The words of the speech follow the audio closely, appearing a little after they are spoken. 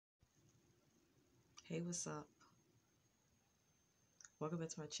Hey, what's up? Welcome back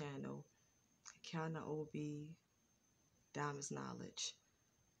to my channel. Counting OB Diamonds Knowledge.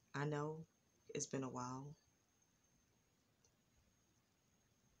 I know it's been a while.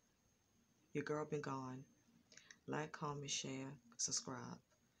 Your girl been gone. Like, comment, share, subscribe.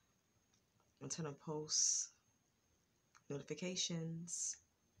 And turn on post notifications.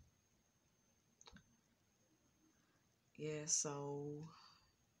 Yeah, so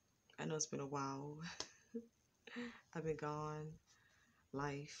I know it's been a while. I've been gone.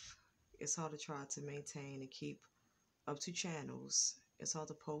 Life. It's hard to try to maintain and keep up to channels. It's hard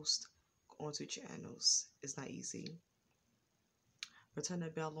to post onto channels. It's not easy. But turn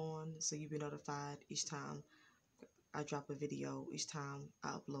that bell on so you'll be notified each time I drop a video, each time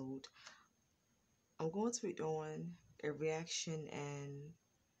I upload. I'm going to be doing a reaction and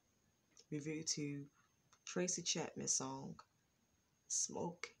review to Tracy Chapman song,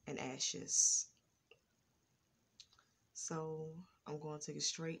 Smoke and Ashes. So I'm going to get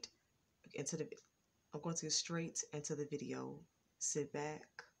straight into the video. Sit back,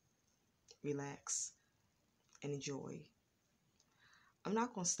 relax, and enjoy. I'm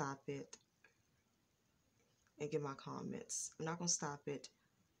not going to stop it and give my comments. I'm not going to stop it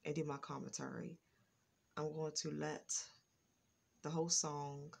and do my commentary. I'm going to let the whole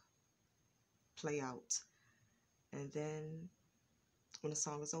song play out. And then when the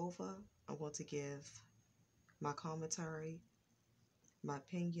song is over, I'm going to give my commentary, my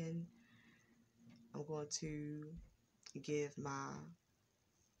opinion. I'm going to give my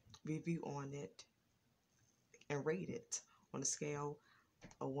review on it and rate it on a scale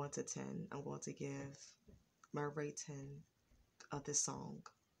of 1 to 10. I'm going to give my rating of this song.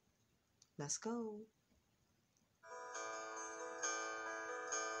 Let's go.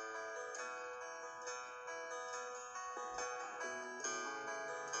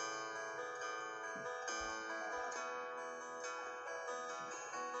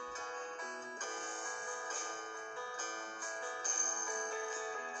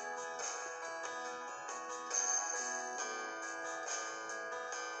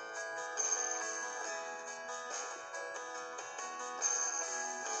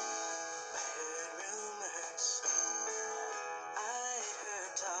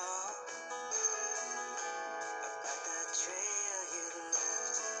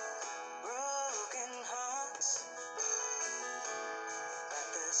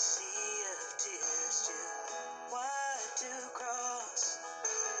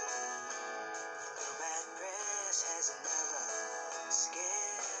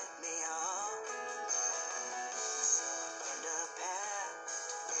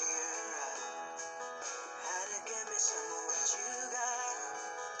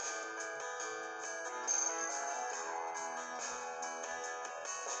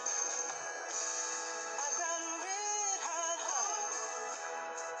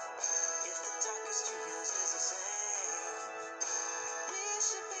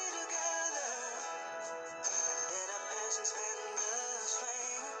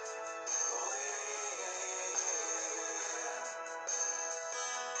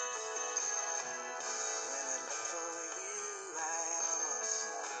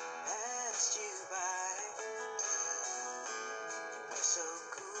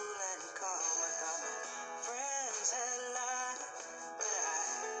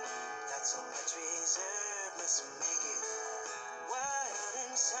 So much reserve must make it wild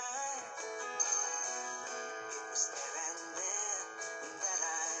inside. It was there and then that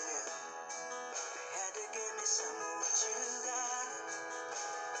I knew you had to give me some of what you got.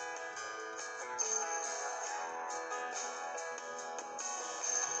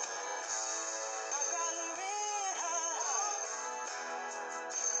 I got a red hot heart.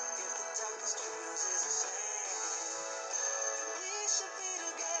 If the darkest truth is the same, we should be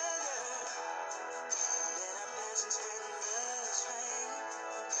together. Let our passions fan love's flame.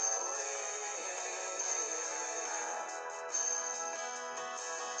 Oh yeah.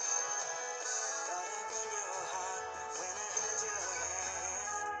 Thought I won your heart when I held your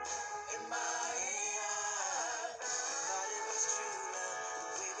hand in my hand. Thought it was true love,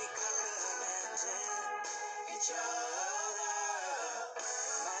 the way we complimented each other.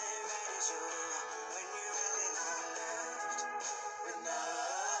 My right is your wrong when you're rapping on left with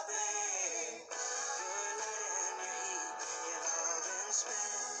nothing. Your light and your heat have all been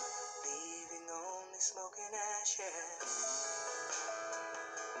spent, leaving only smoke and ashes.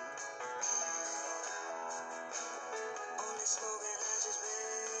 Only smoke and ashes,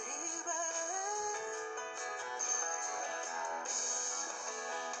 baby.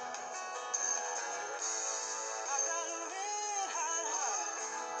 I got a red hot heart,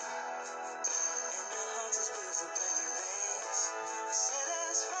 and your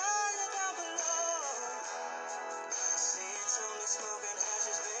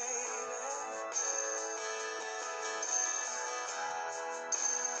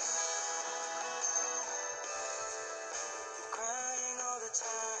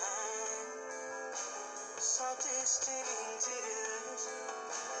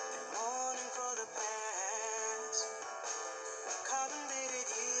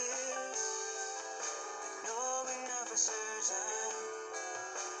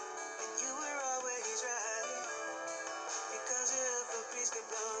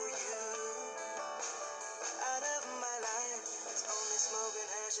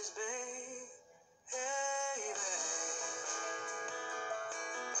hashes, babe. Hey,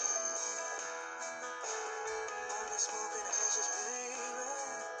 only smoking hashes, baby.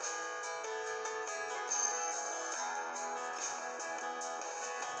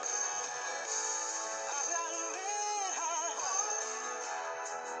 I got a red hot heart,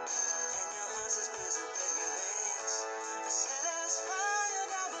 and your heart's as blue as a baby legs. Say there's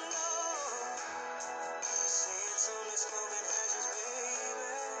fire down below. Say it's only smoking hashes, baby.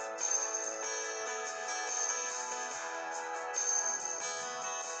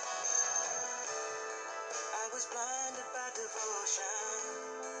 I was blinded by devotion,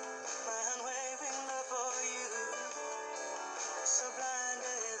 my unwavering love for you. So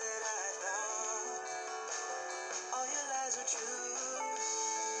blinded that I thought all your lies were true.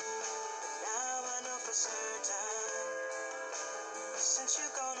 Now I know for certain, since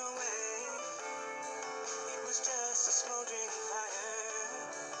you've gone away, it was just a smoldering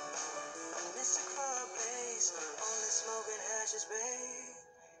fire, a mystic fireplace, only smoking ashes, babe.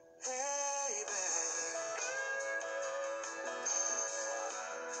 Hey, babe.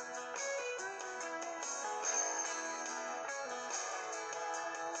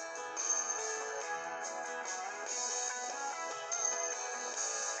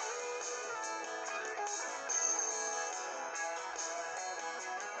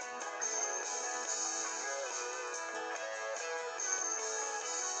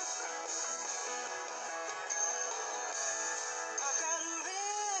 I got a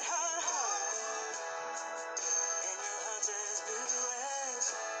red hot heart, and your heart's as blue as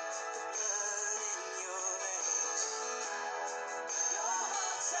the blood in your veins. Your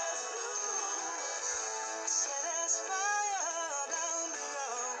heart's as blue. Say there's fire down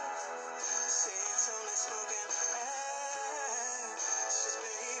below. Say it's only smoking ashes,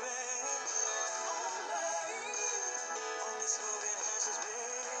 baby. Only smoking ashes, baby.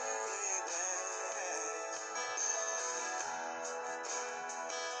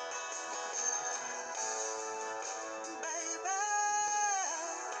 Baby,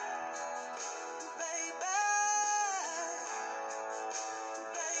 baby, baby, baby.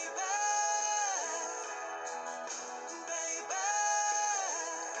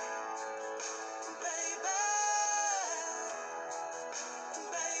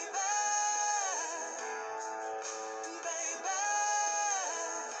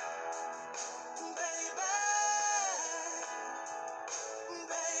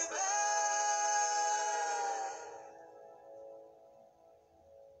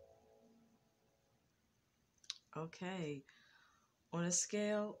 Okay, on a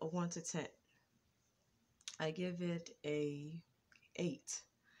scale of 1 to 10, I give it a 8.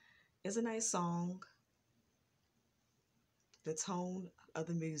 It's a nice song. The tone of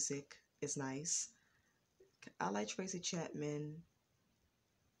the music is nice. I like Tracy Chapman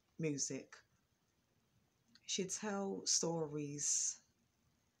music. She tells stories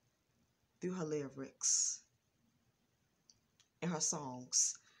through her lyrics and her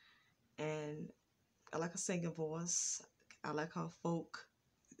songs. And I like her singing voice. I like her folk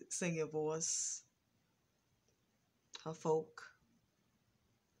singing voice, her folk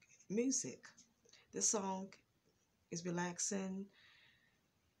music. This song is relaxing.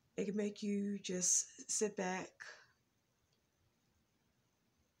 It can make you just sit back,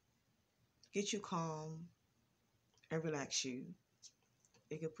 get you calm, and relax you.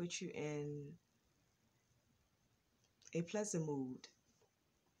 It can put you in a pleasant mood.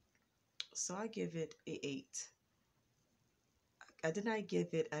 So I give it a 8. I did not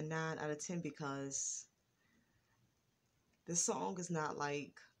give it a 9 out of 10 because the song is not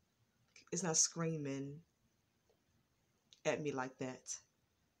like, it's not screaming at me like that.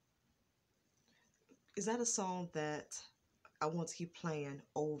 It's not a song that I want to keep playing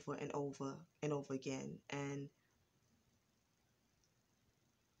over and over and over again. And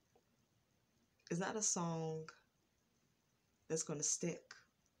it's not a song that's going to stick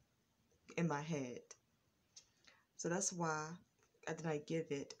in my head. So that's why I did not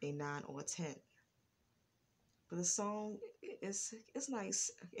give it a 9 or a 10. But the song is nice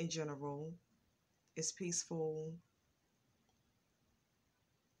in general. It's peaceful,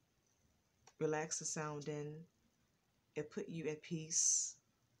 relaxing sounding. It put you at peace.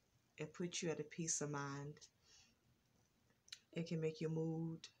 It puts you at a peace of mind. It can make your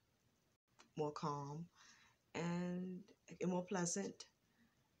mood more calm and more pleasant.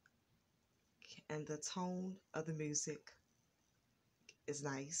 And the tone of the music is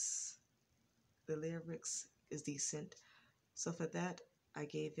nice. The lyrics is decent. So for that, I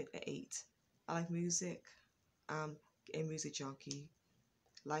gave it an 8. I like music. I'm a music junkie.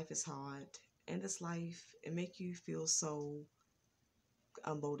 Life is hard. And this life, it make you feel so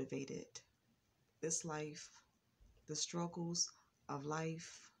unmotivated. This life, the struggles of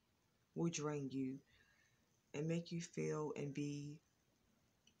life will drain you and make you feel and be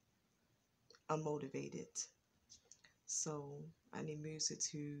unmotivated. So I need music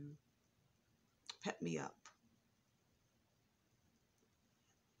to pep me up,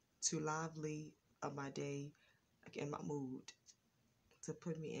 to lively up my day, like in my mood, to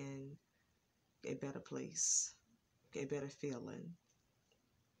put me in a better place, a better feeling.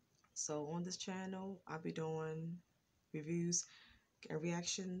 So on this channel, I'll be doing reviews and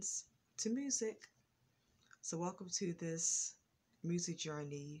reactions to music. So welcome to this music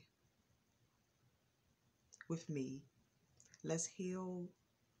journey with me. Let's heal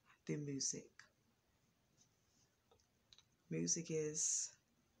through music. Music is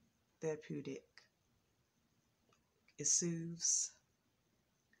therapeutic. It soothes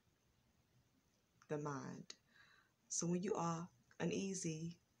the mind. So when you are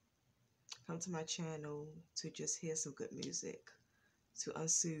uneasy, come to my channel to just hear some good music, to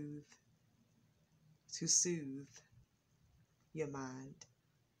unsoothe, to soothe your mind,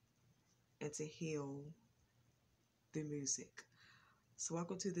 and to heal through music. So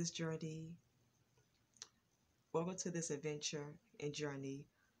welcome to this journey. Welcome to this adventure and journey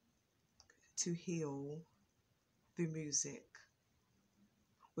to heal through music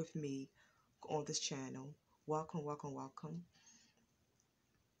with me on this channel. Welcome, welcome, welcome.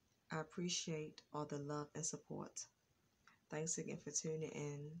 I appreciate all the love and support. Thanks again for tuning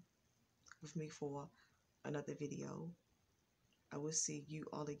in with me for another video. I will see you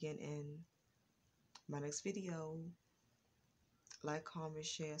all again in my next video. Like, comment,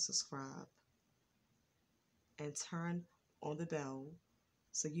 share, subscribe, and turn on the bell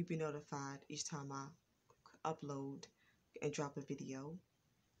so you be notified each time I upload and drop a video.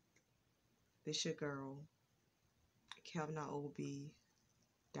 This your girl, Calvin OB,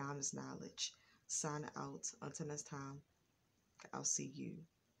 Diamonds Knowledge, signing out. Until next time, I'll see you.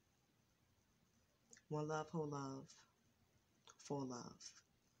 One love, whole love, full love.